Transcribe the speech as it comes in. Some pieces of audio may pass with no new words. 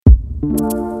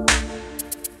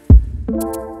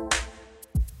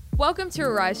Welcome to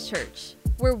Arise Church,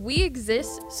 where we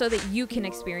exist so that you can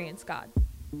experience God.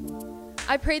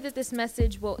 I pray that this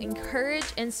message will encourage,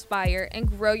 inspire, and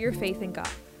grow your faith in God.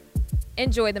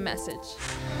 Enjoy the message.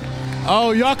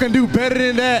 Oh, y'all can do better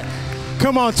than that.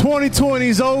 Come on,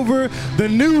 2020's over. The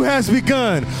new has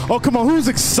begun. Oh, come on, who's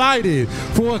excited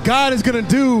for what God is going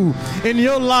to do in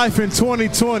your life in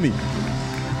 2020?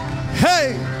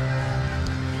 Hey,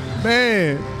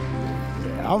 man,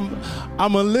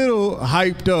 I'm a little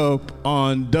hyped up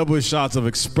on double shots of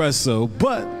espresso,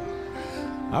 but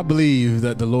I believe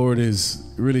that the Lord is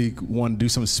really wanting to do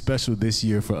something special this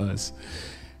year for us.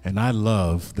 And I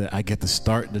love that I get to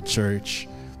start the church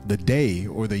the day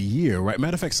or the year, right?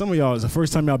 Matter of fact, some of y'all, it's the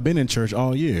first time y'all been in church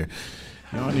all year.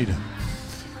 Y'all need to,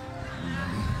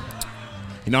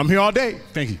 I'm here all day.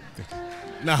 Thank you.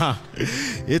 Nah,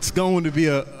 it's going to be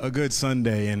a good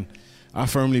Sunday, and I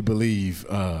firmly believe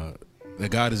that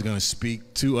God is going to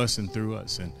speak to us and through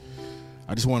us. And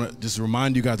I just want to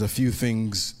remind you guys a few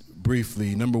things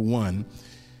briefly. Number one,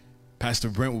 Pastor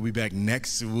Brent will be back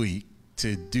next week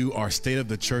to do our State of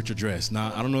the Church address.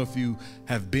 Now, I don't know if you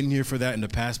have been here for that in the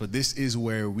past, but this is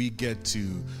where we get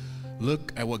to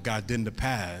look at what God did in the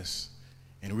past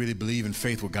and really believe in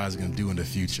faith what God's going to do in the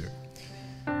future.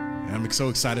 And I'm so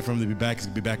excited for him to be back. He's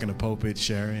going to be back in the pulpit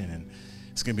sharing, and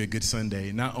it's going to be a good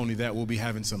Sunday. Not only that, we'll be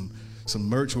having some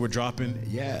merch we're dropping.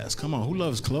 Yes, come on. Who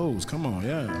loves clothes? Come on,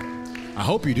 yeah. I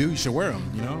hope you do. You should wear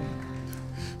them,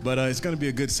 But it's going to be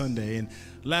a good Sunday. And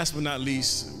last but not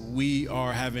least, we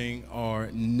are having our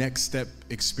next step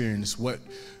experience.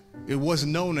 It was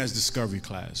known as Discovery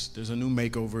Class. There's a new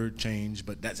makeover change,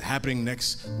 but that's happening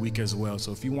next week as well.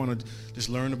 So if you want to just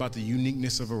learn about the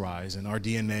uniqueness of Arise and our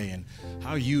DNA and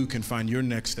how you can find your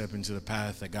next step into the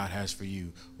path that God has for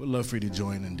you, we'd love for you to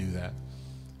join and do that.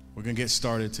 We're going to get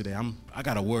started today. I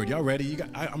got a word. Y'all ready?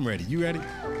 I'm ready. You ready?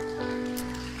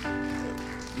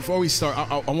 Before we start,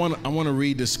 I want to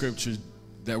read the scripture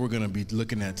that we're going to be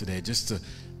looking at today, just to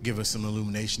give us some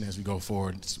illumination as we go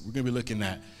forward. We're going to be looking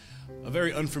at a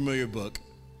very unfamiliar book,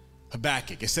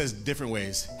 Habakkuk. It says different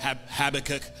ways,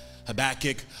 Habakkuk,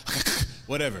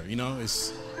 whatever,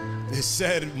 it's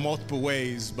said multiple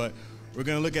ways, but we're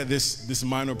going to look at this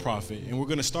minor prophet, and we're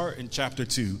going to start in chapter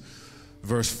 2,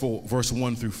 verse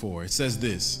 1 through 4. It says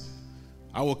this: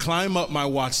 I will climb up my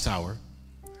watchtower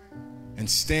and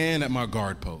stand at my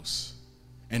guard post,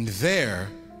 and there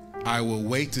I will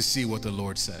wait to see what the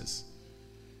Lord says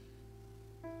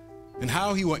and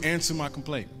how he will answer my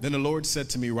complaint. Then the Lord said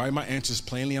to me, write my answers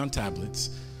plainly on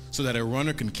tablets so that a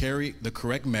runner can carry the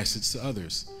correct message to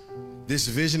others. This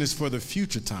vision is for the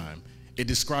future time. It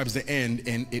describes the end,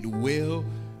 and it will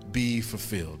be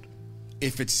fulfilled.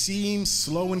 If it seems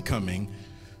slow in coming,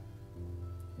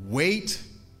 wait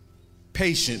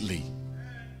patiently.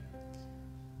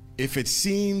 If it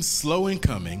seems slow in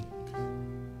coming,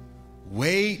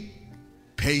 wait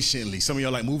patiently. Some of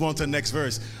y'all like, move on to the next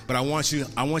verse, but I want you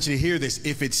to hear this.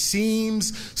 If it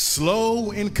seems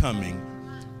slow in coming,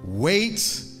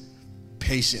 wait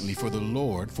patiently for the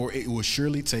Lord, for it will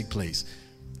surely take place.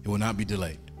 It will not be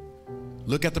delayed.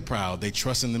 Look at the proud. They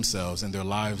trust in themselves, and their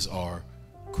lives are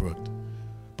crooked.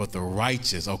 But the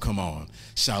righteous, oh come on,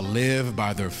 shall live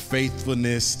by their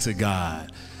faithfulness to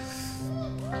God.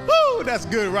 Woo, that's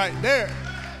good right there.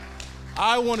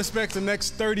 I want to spend the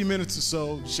next 30 minutes or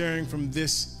so sharing from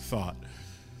this thought,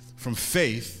 from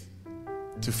faith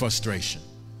to frustration.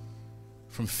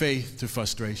 From faith to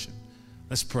frustration.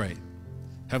 Let's pray.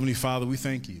 Heavenly Father, we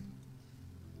thank you.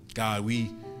 God,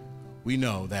 we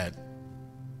know that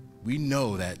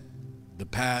the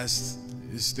past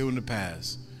is still in the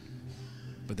past,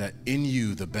 but that in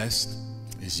you the best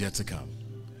is yet to come.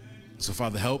 So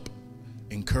Father, help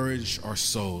encourage our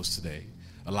souls today.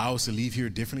 Allow us to leave here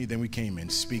differently than we came in.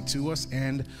 Speak to us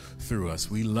and through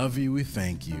us. We love you. We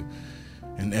thank you.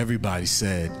 And everybody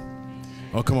said,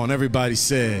 oh, come on. Everybody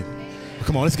said,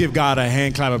 come on. Let's give God a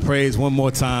hand clap of praise one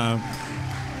more time.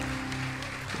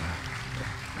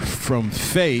 From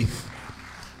faith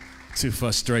to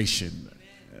frustration.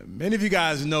 Many of you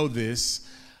guys know this.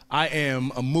 I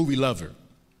am a movie lover.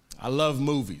 I love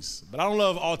movies, but I don't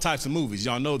love all types of movies.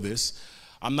 Y'all know this.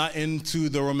 I'm not into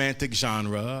the romantic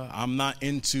genre. I'm not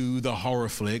into the horror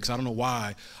flicks. I don't know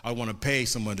why I want to pay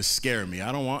someone to scare me.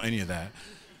 I don't want any of that.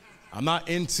 I'm not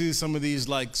into some of these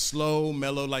like slow,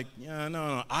 mellow, like,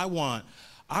 no. I want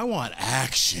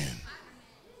action.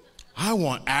 I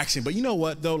want action. But you know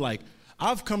what though? Like,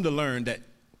 I've come to learn that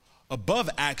above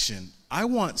action, I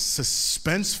want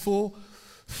suspenseful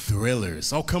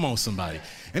thrillers. Oh, come on, somebody.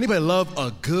 Anybody love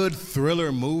a good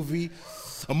thriller movie?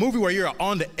 a movie where you're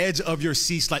on the edge of your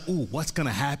seats, like, ooh, what's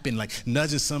gonna happen? Like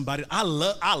nudging somebody. I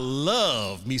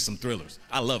love me some thrillers.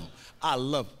 I love them. I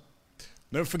love them.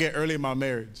 Never forget early in my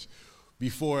marriage,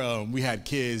 before we had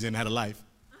kids and had a life.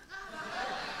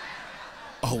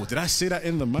 Oh, did I say that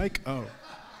in the mic? Oh.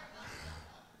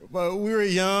 But we were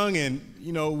young and,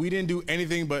 we didn't do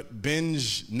anything but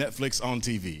binge Netflix on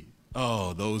TV.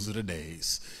 Oh, those are the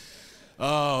days.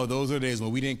 Oh, those are the days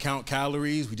when we didn't count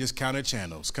calories, we just counted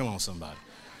channels. Come on, somebody.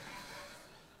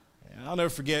 And I'll never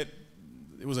forget,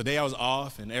 it was a day I was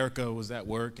off and Erica was at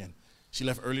work and she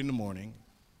left early in the morning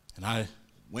and I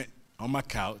went on my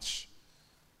couch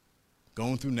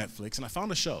going through Netflix and I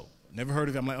found a show. Never heard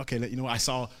of it. I'm like, okay, I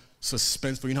saw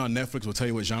suspenseful. You know how Netflix will tell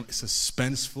you what genre?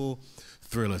 Suspenseful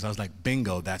thrillers. I was like,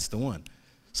 bingo, that's the one.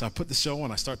 So I put the show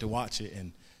on, I start to watch it,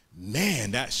 and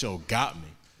man, that show got me.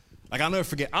 Like, I'll never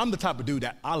forget, I'm the type of dude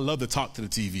that I love to talk to the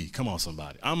TV. Come on,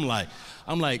 somebody. I'm like,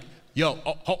 yo,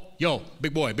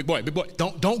 big boy,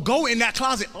 don't go in that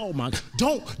closet. Oh my,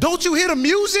 don't you hear the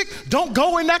music? Don't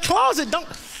go in that closet.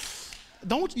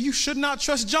 Don't, you should not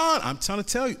trust John. I'm trying to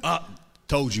tell you,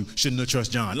 told you, shouldn't have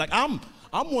trust John. Like, I'm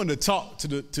one to talk to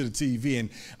the TV, and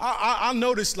I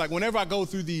notice, like, whenever I go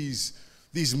through these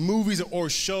movies or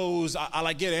shows, I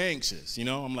like get anxious,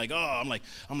 I'm like, I'm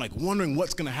like wondering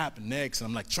what's gonna happen next, and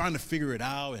I'm like trying to figure it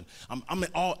out, and I'm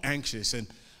all anxious. And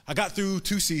I got through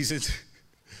 2 seasons,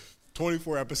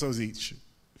 24 episodes each,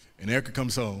 and Erica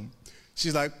comes home.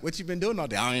 She's like, what you been doing all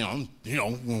day? I'm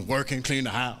working, clean the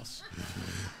house.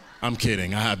 I'm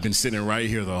kidding. I've been sitting right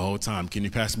here the whole time. Can you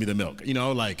pass me the milk?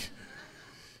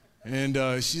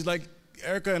 And she's like,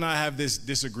 Erica and I have this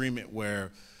disagreement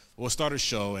where we'll start a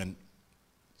show and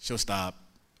she'll stop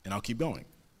and I'll keep going.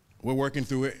 We're working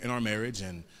through it in our marriage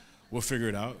and we'll figure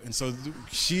it out. And so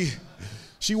she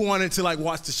wanted to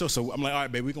watch the show. So I'm like, all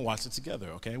right, babe, we can watch it together,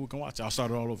 okay? We can watch it. I'll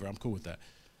start it all over. I'm cool with that.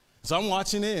 So I'm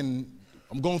watching it and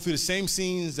I'm going through the same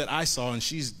scenes that I saw, and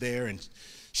she's there and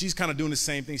she's kind of doing the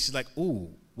same thing. She's like, ooh,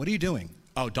 what are you doing?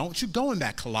 Oh, don't you go in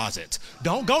that closet.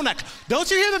 Don't go in that. Don't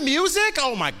you hear the music?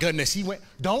 Oh my goodness. He went,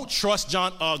 don't trust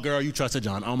John. Oh girl, you trusted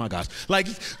John. Oh my gosh. Like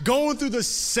going through the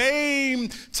same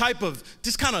type of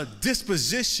this kind of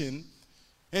disposition.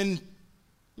 And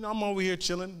I'm over here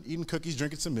chilling, eating cookies,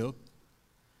 drinking some milk,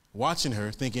 watching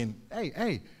her thinking,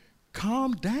 hey,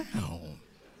 calm down.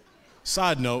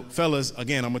 Side note, fellas,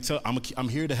 again, I'm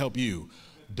here to help you.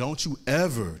 Don't you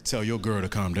ever tell your girl to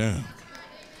calm down.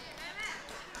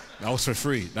 That was for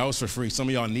free. Some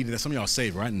of y'all needed that. Some of y'all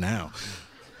saved right now.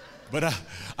 But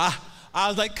I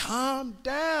was like, calm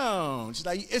down. She's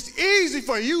like, it's easy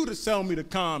for you to tell me to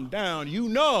calm down. You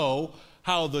know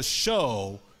how the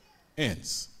show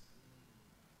ends.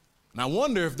 And I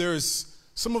wonder if there's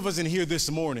some of us in here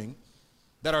this morning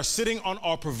that are sitting on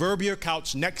our proverbial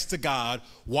couch next to God,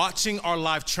 watching our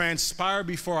life transpire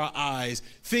before our eyes,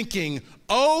 thinking,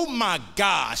 oh my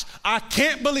gosh, I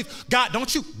can't believe, God,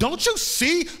 don't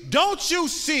you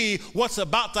see what's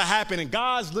about to happen? And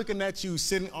God's looking at you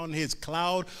sitting on his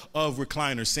cloud of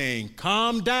recliner saying,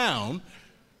 calm down.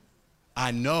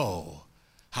 I know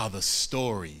how the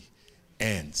story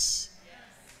ends.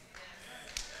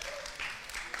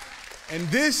 And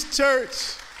this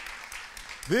church,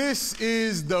 this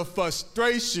is the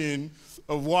frustration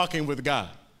of walking with God.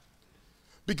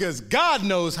 Because God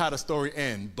knows how the story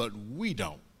ends, but we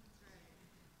don't.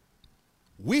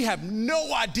 We have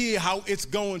no idea how it's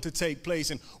going to take place.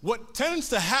 And what tends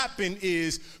to happen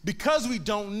is because we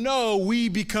don't know, we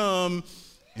become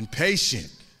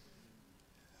impatient.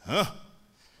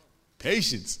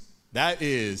 Patience.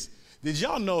 Did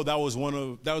y'all know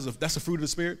that's a fruit of the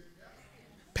Spirit?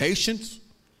 Patience.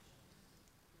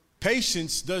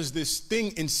 Patience does this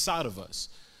thing inside of us.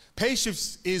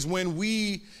 Patience is when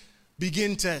we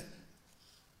begin to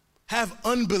have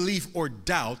unbelief or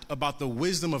doubt about the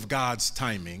wisdom of God's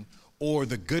timing or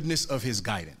the goodness of his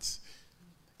guidance.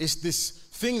 It's this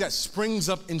thing that springs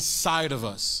up inside of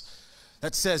us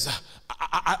that says,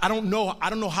 I don't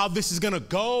know how this is gonna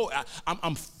go.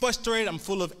 I'm frustrated, I'm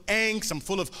full of angst, I'm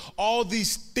full of all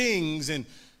these things. And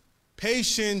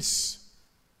patience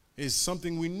is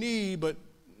something we need, but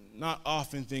not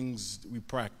often things we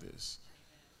practice.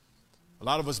 A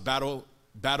lot of us battle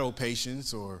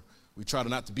patience, or we try to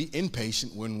not to be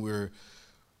impatient when we're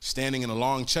standing in a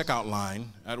long checkout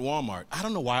line at Walmart. I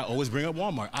don't know why I always bring up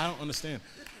Walmart. I don't understand.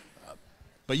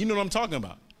 But you know what I'm talking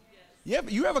about.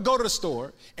 You ever go to the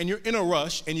store and you're in a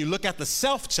rush and you look at the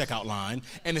self-checkout line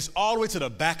and it's all the way to the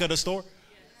back of the store?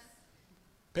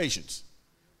 Patience.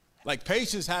 Like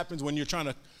patience happens when you're trying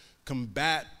to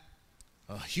combat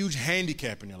a huge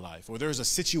handicap in your life, or there's a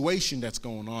situation that's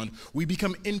going on. We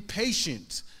become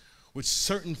impatient with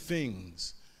certain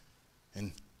things.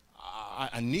 And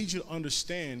I need you to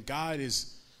understand God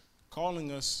is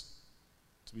calling us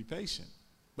to be patient.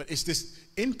 But it's this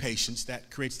impatience that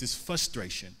creates this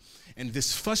frustration. And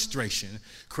this frustration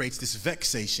creates this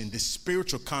vexation, this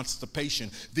spiritual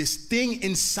constipation, this thing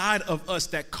inside of us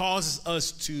that causes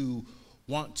us to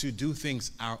want to do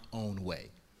things our own way.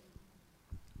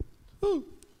 Woo.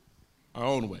 Our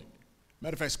own way.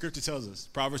 Matter of fact, Scripture tells us,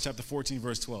 Proverbs chapter 14,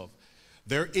 verse 12,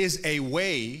 there is a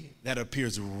way that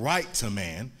appears right to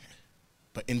man,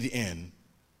 but in the end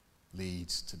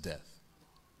leads to death.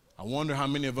 I wonder how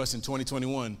many of us in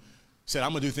 2021 said,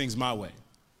 I'm going to do things my way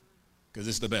because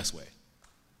it's the best way.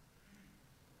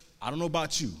 I don't know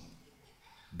about you,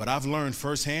 but I've learned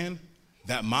firsthand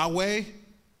that my way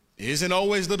isn't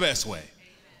always the best way.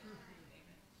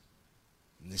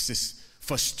 And it's this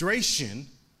frustration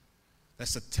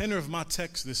that's the tenor of my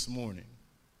text this morning.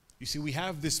 You see, we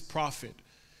have this prophet.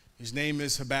 His name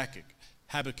is Habakkuk,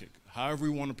 however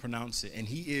you want to pronounce it. And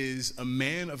he is a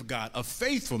man of God, a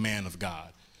faithful man of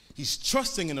God. He's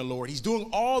trusting in the Lord. He's doing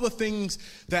all the things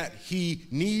that he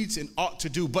needs and ought to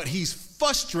do, but he's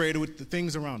frustrated with the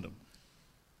things around him.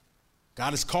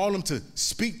 God has called him to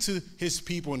speak to his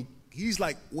people, and he's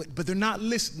like, but they're not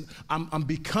listening. I'm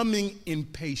becoming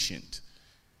impatient,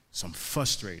 so I'm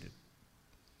frustrated.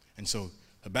 And so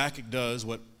Habakkuk does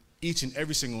what each and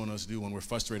every single one of us do when we're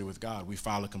frustrated with God. We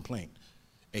file a complaint,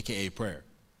 a.k.a. prayer.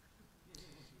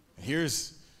 And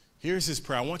here's his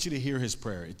prayer. I want you to hear his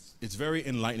prayer. It's very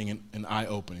enlightening and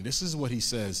eye-opening. This is what he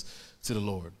says to the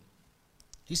Lord.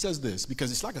 He says this,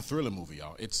 because it's like a thriller movie,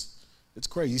 y'all. It's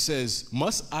crazy. He says,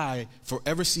 must I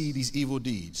forever see these evil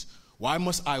deeds? Why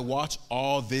must I watch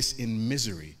all this in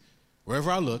misery?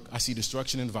 Wherever I look, I see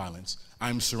destruction and violence.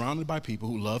 I am surrounded by people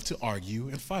who love to argue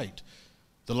and fight.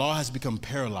 The law has become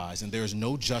paralyzed, and there is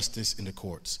no justice in the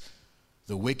courts.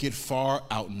 The wicked far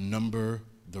outnumber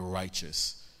the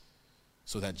righteous,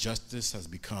 so that justice has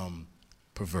become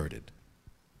perverted.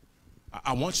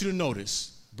 I want you to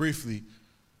notice briefly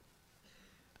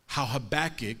how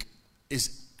Habakkuk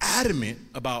is adamant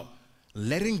about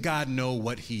letting God know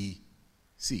what he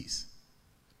sees.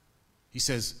 He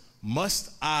says,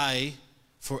 must I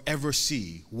forever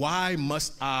see? Why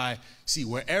must I see?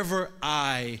 Wherever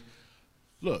I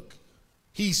look.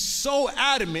 He's so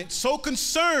adamant, so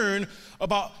concerned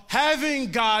about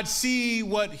having God see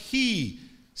what he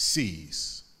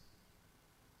sees.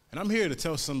 And I'm here to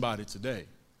tell somebody today,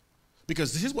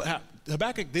 because this is what happened.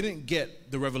 Habakkuk didn't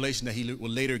get the revelation that he will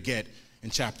later get in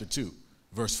chapter 2,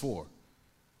 verse 4.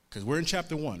 Because we're in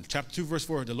chapter 1. Chapter 2, verse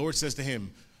 4, the Lord says to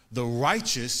him, the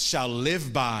righteous shall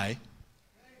live by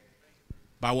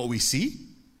what we see?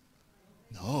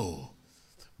 No,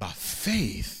 by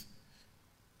faith.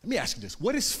 Let me ask you this.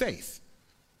 What is faith?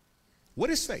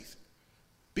 What is faith?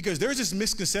 Because there's this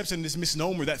misconception, this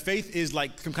misnomer that faith is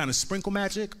like some kind of sprinkle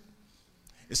magic.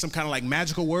 It's some kind of like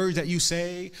magical words that you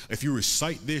say. If you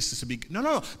recite this will be.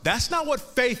 No. That's not what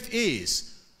faith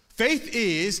is. Faith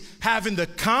is having the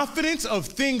confidence of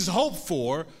things hoped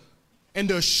for and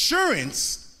the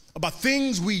assurance about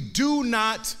things we do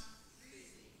not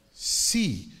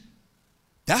see.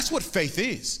 That's what faith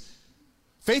is.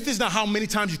 Faith is not how many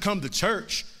times you come to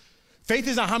church. Faith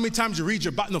is not how many times you read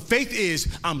your Bible. No, faith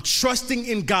is I'm trusting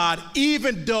in God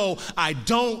even though I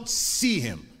don't see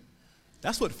him.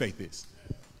 That's what faith is.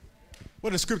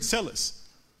 What does Scripture tell us?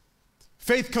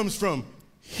 Faith comes from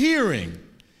hearing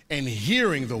and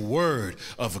hearing the word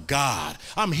of God.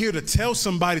 I'm here to tell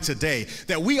somebody today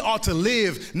that we ought to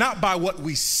live not by what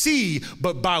we see,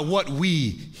 but by what we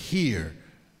hear.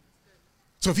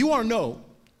 So if you want to know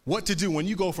what to do when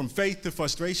you go from faith to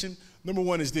frustration, number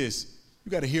one is this.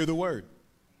 You got to hear the word.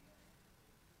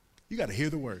 You got to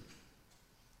hear the word.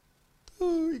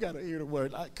 Ooh, you got to hear the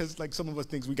word. Because like some of us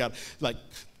think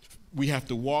we have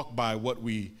to walk by what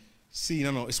we see.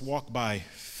 No, it's walk by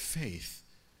faith.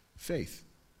 Faith.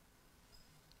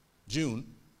 June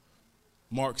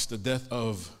marks the death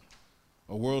of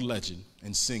a world legend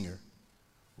and singer,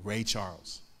 Ray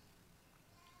Charles.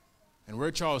 And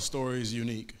Ray Charles' story is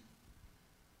unique.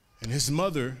 And his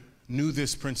mother knew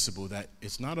this principle that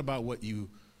it's not about what you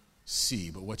see,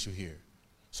 but what you hear.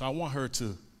 So I want her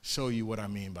to show you what I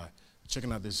mean by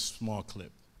checking out this small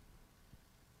clip.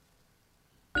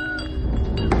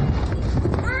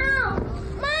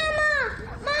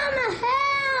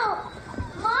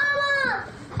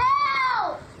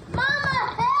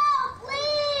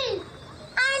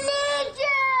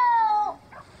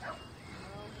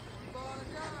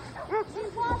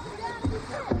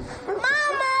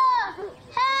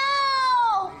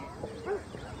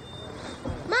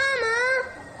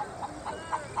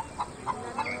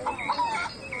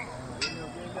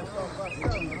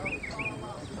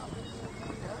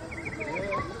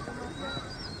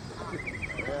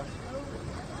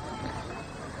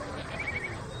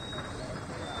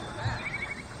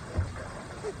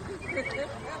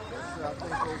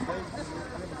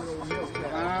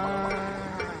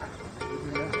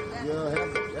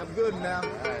 now. All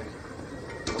right.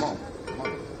 Come on.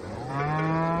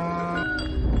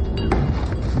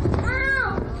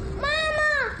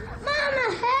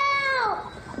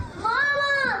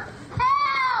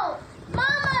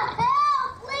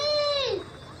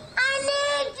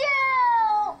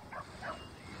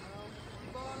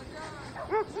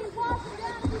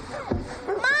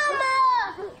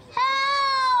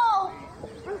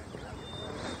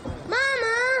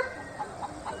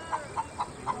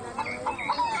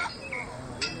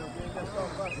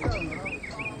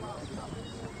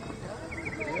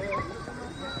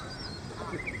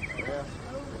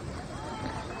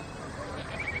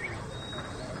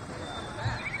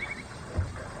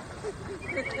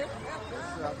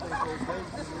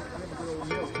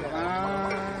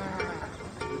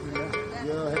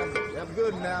 Have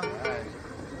good now. All right.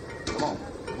 Come on.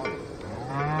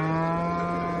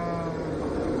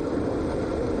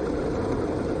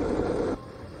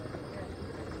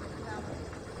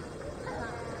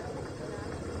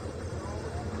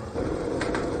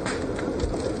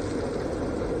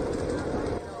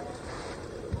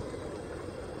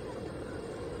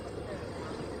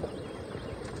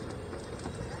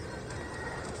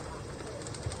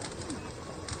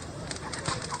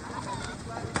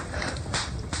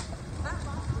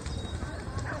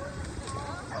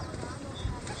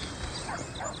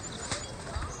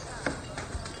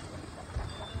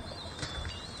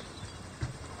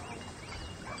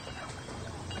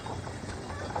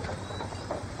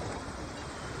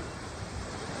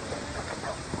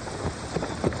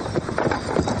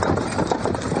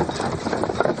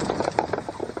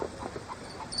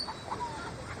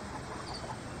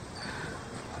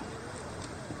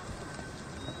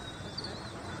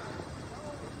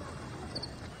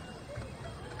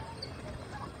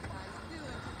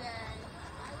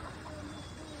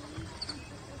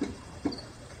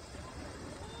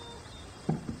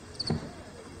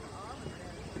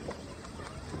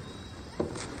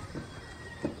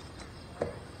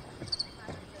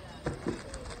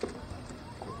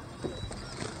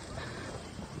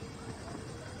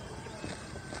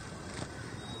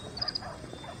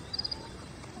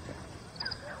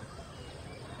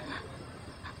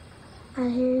 I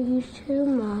hear you too,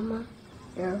 Mama.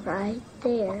 You're right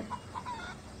there.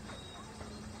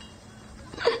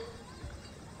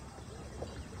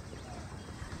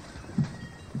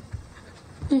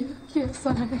 Yes,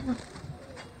 I am.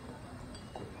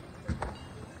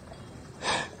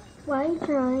 Why are you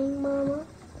crying, Mama?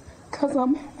 Because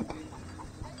I'm happy.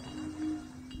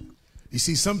 You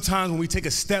see, sometimes when we take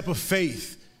a step of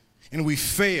faith and we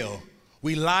fail,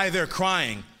 we lie there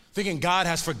crying, thinking God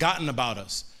has forgotten about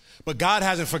us. But God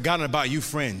hasn't forgotten about you,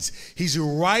 friends. He's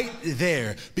right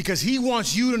there because he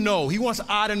wants you to know, he wants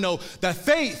I to know that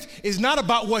faith is not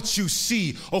about what you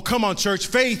see. Oh, come on, church.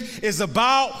 Faith is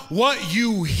about what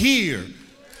you hear.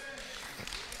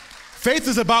 Faith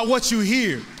is about what you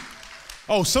hear.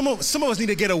 Oh, some of us need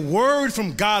to get a word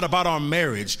from God about our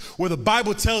marriage, where the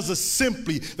Bible tells us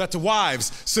simply that to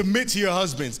wives, submit to your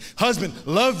husbands. Husband,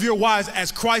 love your wives as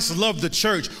Christ loved the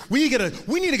church. We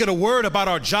need to get a word about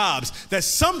our jobs, that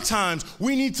sometimes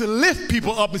we need to lift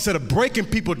people up instead of breaking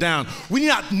people down. We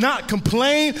need not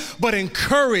complain, but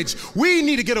encourage. We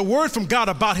need to get a word from God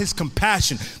about his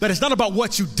compassion, that it's not about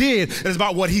what you did, it's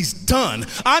about what he's done.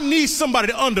 I need somebody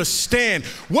to understand.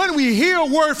 When we hear a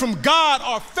word from God,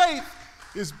 our faith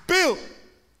is built.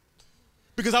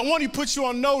 Because I want to put you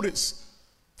on notice.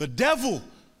 The devil's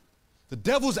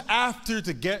after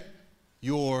to get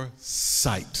your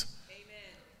sight. Amen.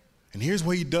 And here's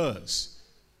what he does.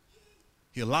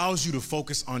 He allows you to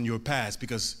focus on your past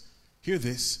because, hear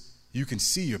this, you can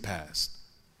see your past.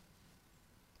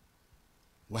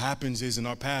 What happens is in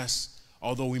our past,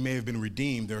 although we may have been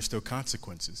redeemed, there are still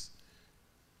consequences.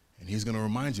 And he's going to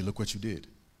remind you, look what you did.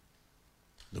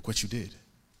 Look what you did.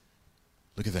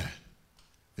 Look at that.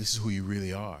 This is who you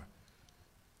really are.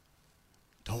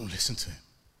 Don't listen to him.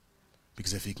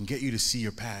 Because if he can get you to see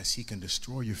your past, he can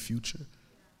destroy your future.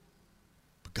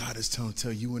 But God is trying to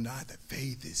tell you and I that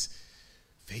faith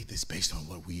is based on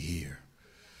what we hear,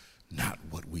 not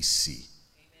what we see.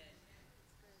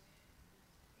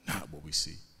 Not what we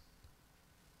see.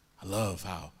 I love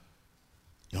how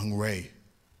young Ray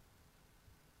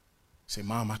said,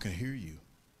 Mom, I can hear you.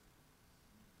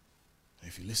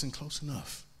 If you listen close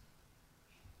enough,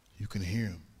 you can hear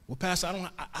him. Well, Pastor,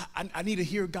 I need to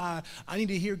hear God. I need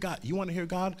to hear God. You want to hear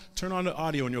God? Turn on the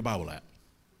audio in your Bible app.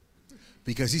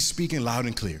 Because he's speaking loud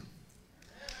and clear.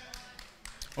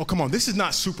 Oh, come on. This is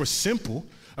not super simple.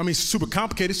 I mean, super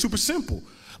complicated, super simple.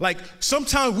 Like,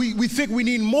 sometimes we think we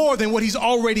need more than what he's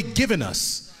already given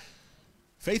us.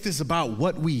 Faith is about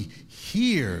what we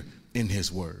hear in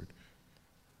his word,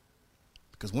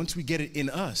 Because once we get it in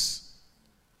us,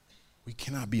 we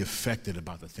cannot be affected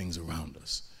about the things around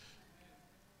us.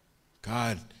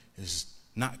 God is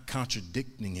not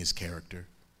contradicting his character.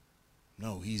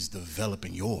 No, he's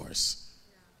developing yours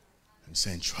and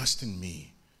saying, trust in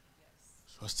me,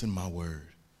 trust in my word.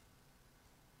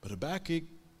 But Habakkuk,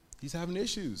 he's having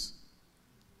issues.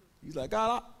 He's like,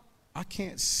 God, I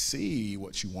can't see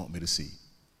what you want me to see.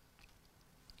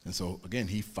 And so, again,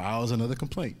 he files another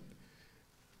complaint,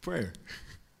 prayer.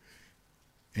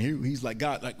 And he's like,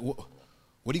 God, like, what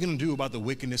are you going to do about the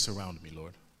wickedness around me,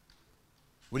 Lord?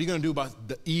 What are you going to do about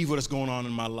the evil that's going on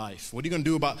in my life? What are you going to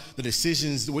do about the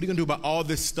decisions? What are you going to do about all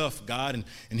this stuff, God?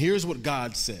 And here's what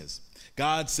God says.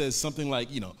 God says something like,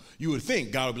 you would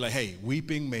think God would be like, hey,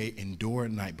 weeping may endure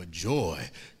at night, but joy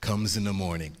comes in the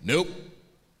morning. Nope.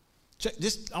 Check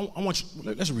this. I want you,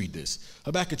 let's read this.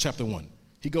 Habakkuk chapter 1.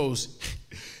 He goes,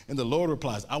 and the Lord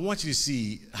replies, I want you to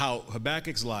see how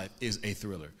Habakkuk's life is a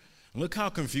thriller. And look how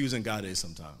confusing God is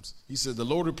sometimes. He said, the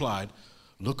Lord replied,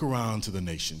 look around to the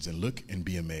nations and look and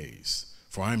be amazed,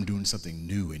 for I am doing something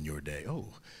new in your day. Oh,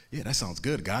 yeah, that sounds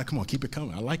good, God. Come on, keep it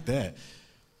coming. I like that.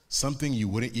 Something you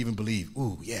wouldn't even believe.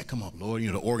 Ooh, yeah, come on, Lord.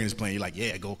 The organ is playing. You're like,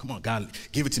 yeah, go, come on, God,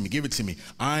 give it to me, give it to me.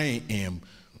 I am,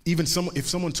 if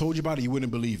someone told you about it, you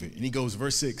wouldn't believe it. And he goes,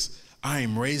 verse 6, I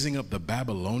am raising up the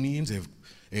Babylonians,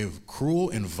 a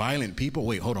cruel and violent people.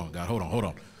 Wait, hold on, God, hold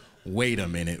on. Wait a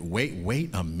minute,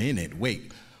 wait a minute.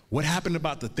 What happened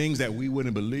about the things that we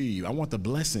wouldn't believe? I want the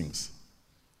blessings.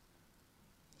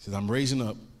 He says, I'm raising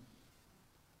up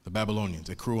the Babylonians,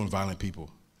 a cruel and violent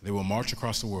people. They will march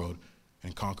across the world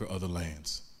and conquer other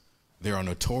lands. They are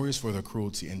notorious for their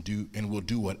cruelty and will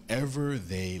do whatever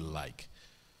they like.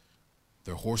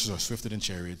 Their horses are swifter than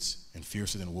chariots and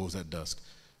fiercer than wolves at dusk.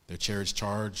 Their chariots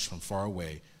charge from far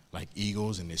away like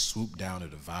eagles, and they swoop down to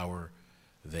devour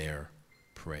their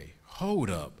prey. Hold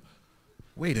up.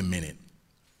 Wait a minute.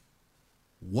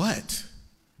 What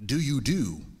do you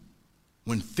do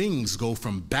when things go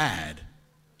from bad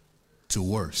to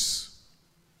worse?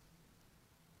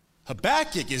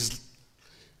 Habakkuk is,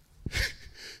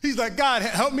 he's like, God,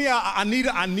 help me out. I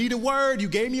need a word. You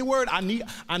gave me a word. I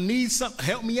need something.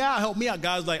 Help me out.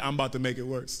 God's like, I'm about to make it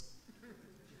worse.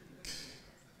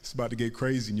 It's about to get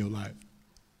crazy in your life.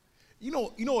 You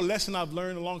know a lesson I've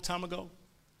learned a long time ago?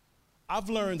 I've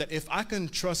learned that if I can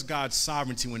trust God's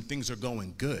sovereignty when things are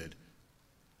going good,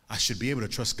 I should be able to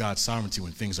trust God's sovereignty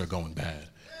when things are going bad.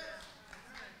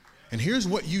 And here's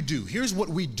what you do. Here's what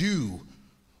we do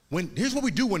when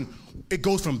it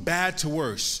goes from bad to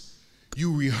worse.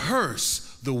 You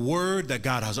rehearse the word that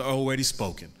God has already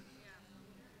spoken.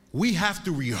 We have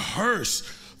to rehearse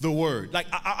the word. Like,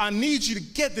 I need you to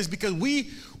get this, because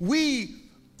we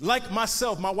like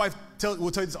myself, my wife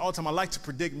will tell you this all the time, I like to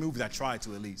predict movies. I try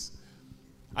to, at least.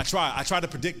 I try to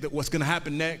predict what's going to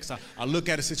happen next. I look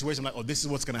at a situation, I'm like, oh, this is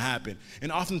what's going to happen.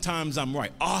 And oftentimes I'm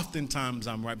right.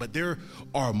 But there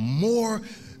are more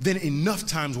than enough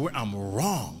times where I'm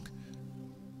wrong.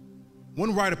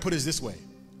 One writer put it this way.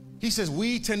 He says,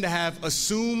 we tend to have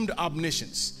assumed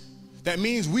omniscience. That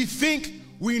means we think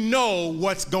we know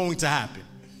what's going to happen.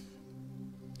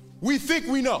 We think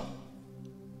we know.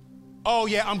 Oh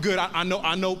yeah, I'm good. I know.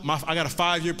 I got a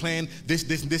 5-year plan. This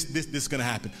is gonna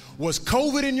happen. Was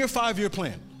COVID in your 5-year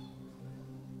plan?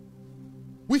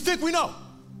 We think we know.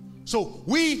 So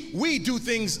we do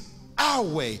things our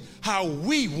way, how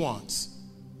we want.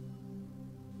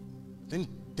 Then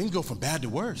go from bad to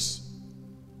worse.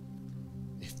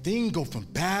 If things go from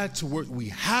bad to worse, we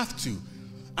have to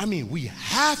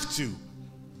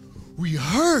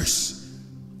rehearse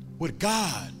what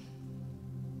God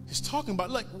is talking about.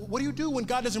 Like, what do you do when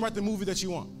God doesn't write the movie that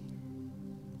you want?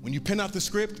 When you pen out the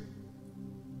script,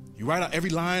 you write out every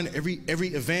line, every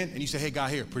event, and you say, hey,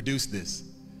 God, here, produce this.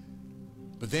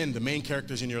 But then the main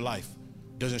characters in your life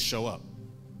doesn't show up.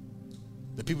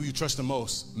 The people you trust the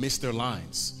most miss their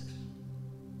lines.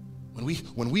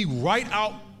 When we write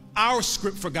out our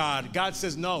script for God, God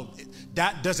says, no,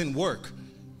 that doesn't work.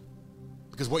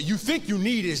 Because what you think you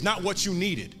need is not what you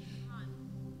needed.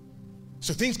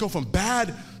 So things go from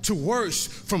bad to worse,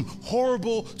 from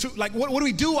horrible to, like, what do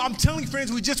we do? I'm telling you,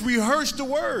 friends, we just rehearse the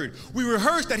word. We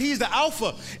rehearse that he's the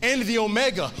Alpha and the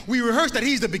Omega. We rehearse that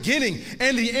he's the beginning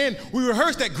and the end. We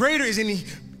rehearse that greater is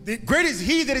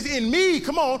he that is in me,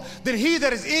 come on, than he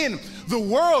that is in the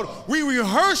world. We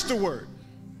rehearse the word.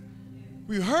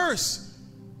 Rehearse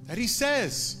that he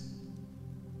says,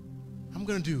 I'm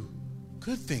going to do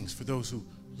good things for those who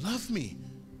love me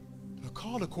and are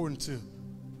called according to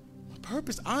my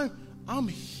purpose. I'm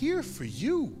here for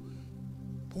you.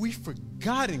 But we've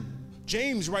forgotten.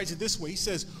 James writes it this way. He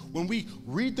says, when we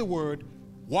read the word,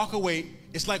 walk away,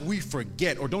 it's like we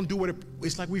forget or don't do what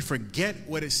it's like we forget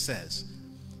what it says.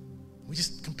 We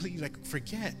just completely like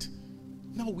forget.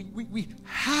 No, we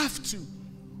have to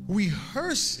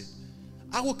rehearse it.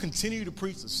 I will continue to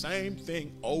preach the same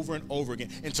thing over and over again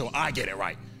until I get it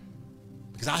right.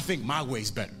 Because I think my way's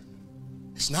better.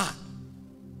 It's not.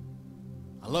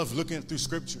 I love looking through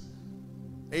scripture.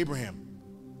 Abraham,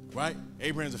 right?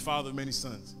 Abraham's the father of many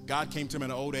sons. God came to him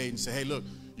at an old age and said, hey, look,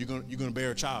 you're gonna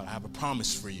bear a child. I have a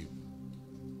promise for you.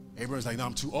 Abraham's like, no,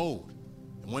 I'm too old.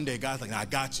 And one day God's like, no, I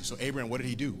got you. So Abraham, what did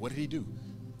he do? What did he do?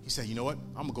 He said, you know what?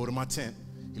 I'm gonna go to my tent.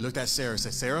 He looked at Sarah and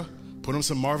said, Sarah, put on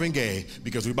some Marvin Gaye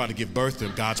because we're about to give birth to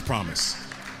God's promise.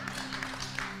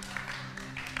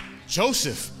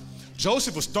 Joseph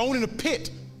was thrown in a pit.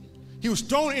 He was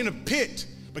thrown in a pit,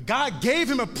 but God gave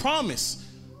him a promise.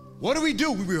 What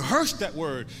do? We rehearsed that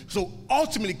word. So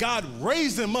ultimately, God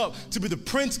raised him up to be the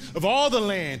prince of all the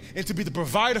land and to be the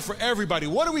provider for everybody.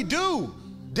 What do?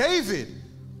 David,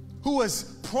 who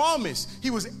was promised,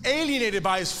 he was alienated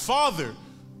by his father.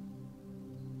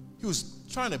 He was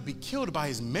trying to be killed by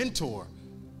his mentor.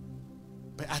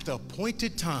 But at the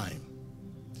appointed time,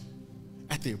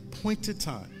 he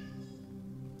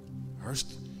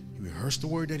rehearsed the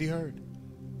word that he heard.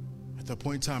 At the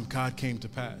appointed time, God came to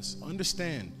pass.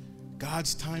 Understand,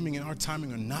 God's timing and our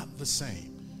timing are not the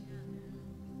same.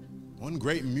 One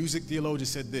great music theologian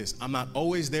said this: I'm not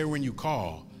always there when you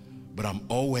call, but I'm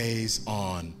always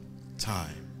on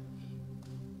time.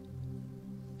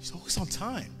 He's always on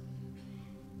time.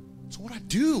 So what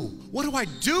do I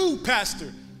do,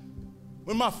 Pastor?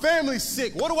 When my family's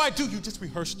sick, what do I do? You just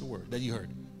rehearse the word that you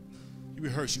heard. You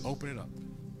rehearse, you open it up.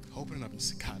 Open it up and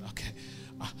say, God, okay,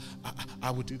 I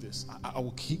will do this. I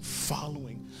will keep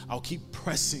following. I'll keep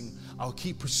pressing. I'll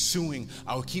keep pursuing.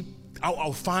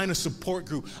 I'll find a support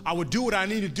group. I will do what I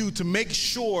need to do to make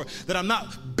sure that I'm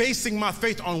not basing my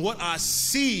faith on what I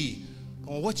see,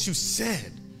 on what you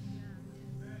said.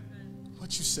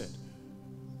 What you said.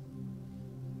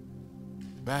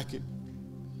 Back it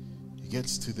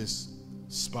gets to this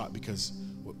spot because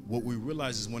what we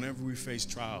realize is whenever we face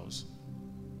trials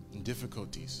and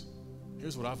difficulties,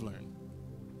 here's what I've learned.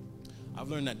 I've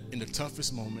learned that in the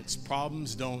toughest moments,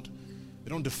 problems don't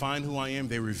define who I am,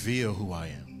 they reveal who I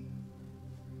am.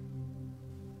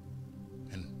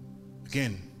 And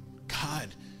again, God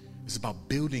is about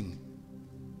building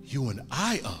you and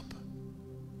I up.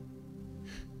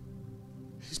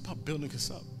 He's about building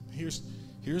us up. Here's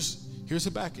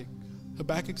Habakkuk.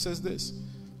 Habakkuk says this.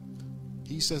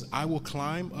 He says, I will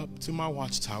climb up to my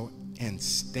watchtower and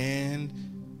stand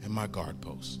at my guard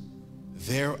post.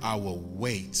 There I will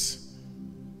wait.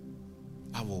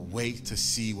 I will wait to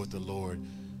see what the Lord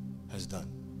has done.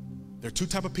 There are two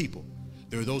types of people.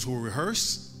 There are those who will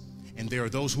rehearse, and there are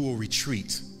those who will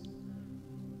retreat.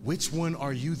 Which one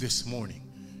are you this morning?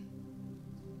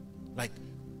 Like,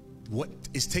 what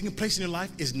is taking place in your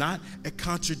life is not a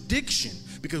contradiction,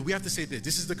 because we have to say this.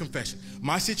 This is the confession.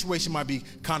 My situation might be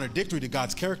contradictory to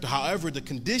God's character. However, the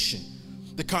condition,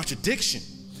 the contradiction,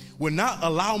 will not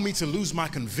allow me to lose my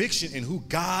conviction in who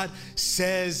God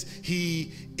says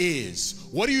he is.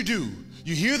 What do?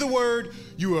 You hear the word,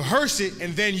 you rehearse it,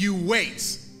 and then you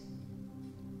wait.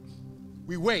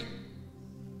 We wait.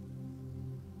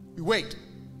 We wait.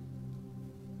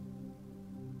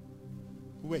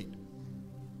 We wait.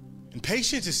 And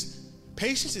patience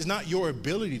is not your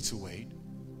ability to wait.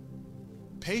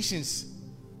 Patience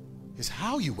is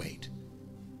how you wait.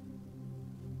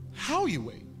 How you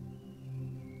wait.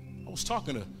 I was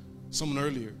talking to someone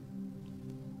earlier,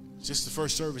 just the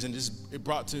first service, and it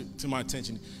brought to my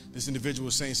attention, this individual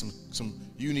was saying some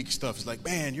unique stuff. It's like,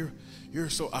 man, you're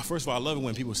so, first of all, I love it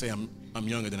when people say I'm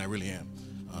younger than I really am.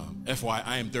 FYI,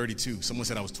 I am 32. Someone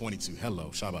said I was 22. Hello,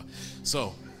 Shabbat.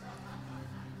 So,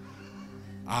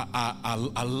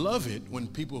 I love it when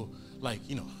people like,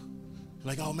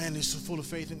 oh man, they're so full of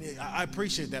faith, and I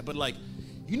appreciate that. But like,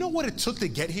 you know what it took to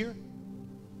get here?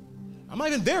 I'm not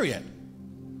even there yet.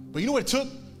 But you know what it took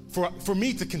for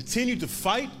me to continue to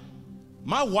fight?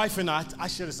 My wife and I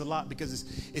share this a lot because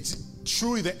it's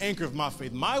truly the anchor of my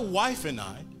faith. My wife and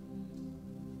I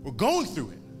were going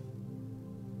through it.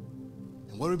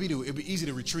 And what would we do? It'd be easy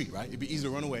to retreat, right? It'd be easy to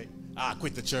run away.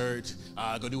 Quit the church,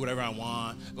 go do whatever I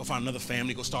want, go find another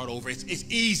family, go start over. It's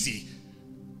easy.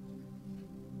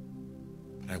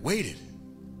 But I waited.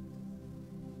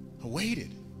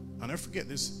 I'll never forget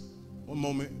this one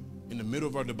moment in the middle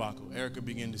of our debacle. Erica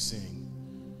began to sing,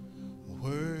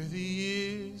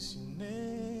 worthy is your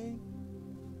name,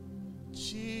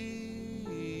 Jesus,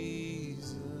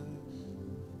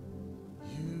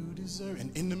 you deserve.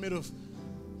 And in the middle of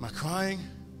my crying,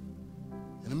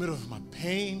 in the middle of my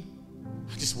pain,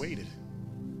 I just waited.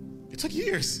 It took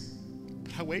years,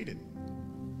 but I waited.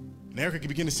 And Erica can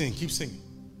begin to sing. Keep singing.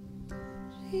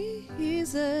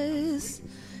 Jesus,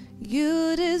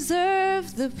 you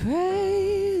deserve the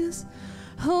praise.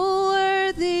 Oh,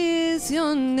 worthy is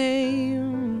your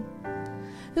name.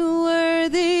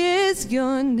 Worthy is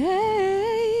your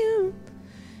name,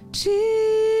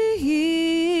 Jesus.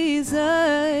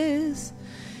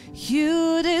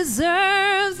 You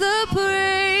deserve the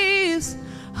praise.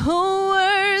 Oh,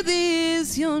 worthy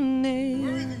is your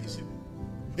name.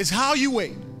 It's how you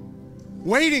wait.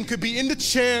 Waiting could be in the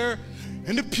chair,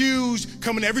 in the pews,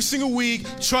 coming every single week,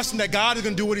 trusting that God is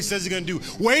going to do what he says he's going to do.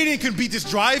 Waiting can be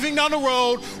just driving down the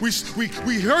road,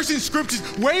 rehearsing scriptures.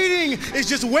 Waiting is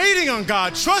just waiting on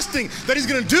God, trusting that he's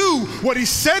going to do what he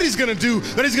said he's going to do,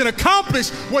 that he's going to accomplish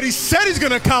what he said he's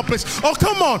going to accomplish. Oh,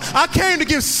 come on. I came to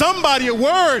give somebody a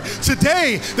word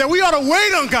today that we ought to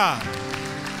wait on God.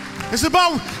 It's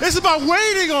about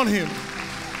waiting on him.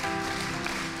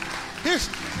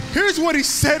 Here's what he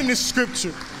said in this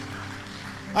scripture.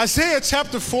 Isaiah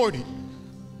chapter 40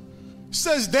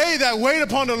 says, they that wait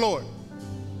upon the Lord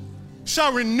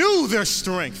shall renew their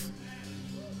strength.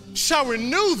 Shall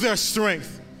renew their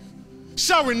strength.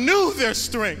 Shall renew their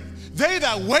strength. They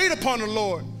that wait upon the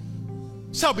Lord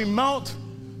shall be mount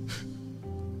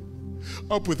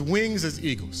up with wings as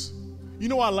eagles. You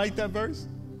know why I like that verse?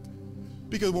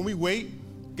 Because when we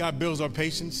wait, God builds our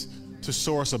patience to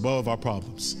soar us above our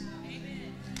problems.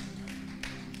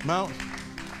 Mount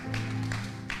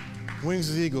wings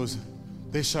as eagles,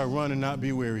 they shall run and not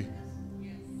be weary.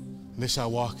 And they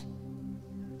shall walk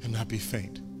and not be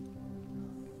faint.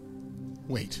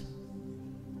 Wait.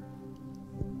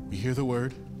 We hear the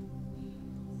word,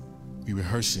 we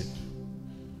rehearse it,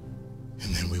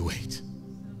 and then we wait.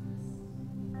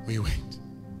 We wait.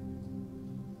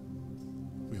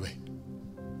 We wait.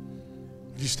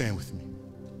 Would you stand with me?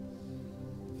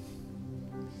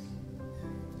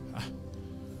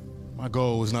 My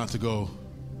goal is not to go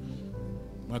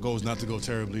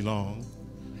terribly long.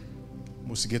 I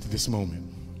want to get to this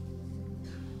moment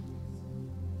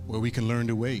where we can learn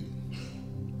to wait,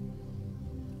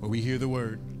 where we hear the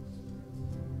word,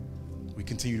 we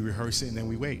continue to rehearse it, and then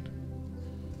we wait.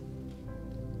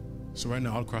 So right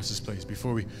now, all across this place,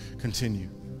 before we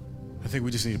continue, I think we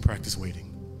just need to practice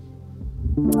waiting.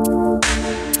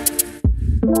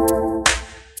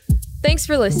 Thanks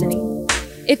for listening.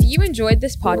 If you enjoyed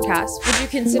this podcast, would you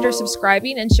consider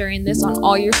subscribing and sharing this on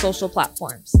all your social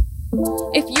platforms?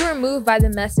 If you are moved by the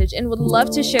message and would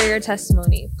love to share your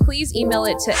testimony, please email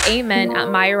it to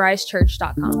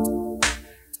amen@myarisechurch.com.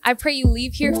 I pray you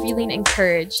leave here feeling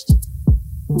encouraged.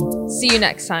 See you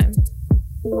next time.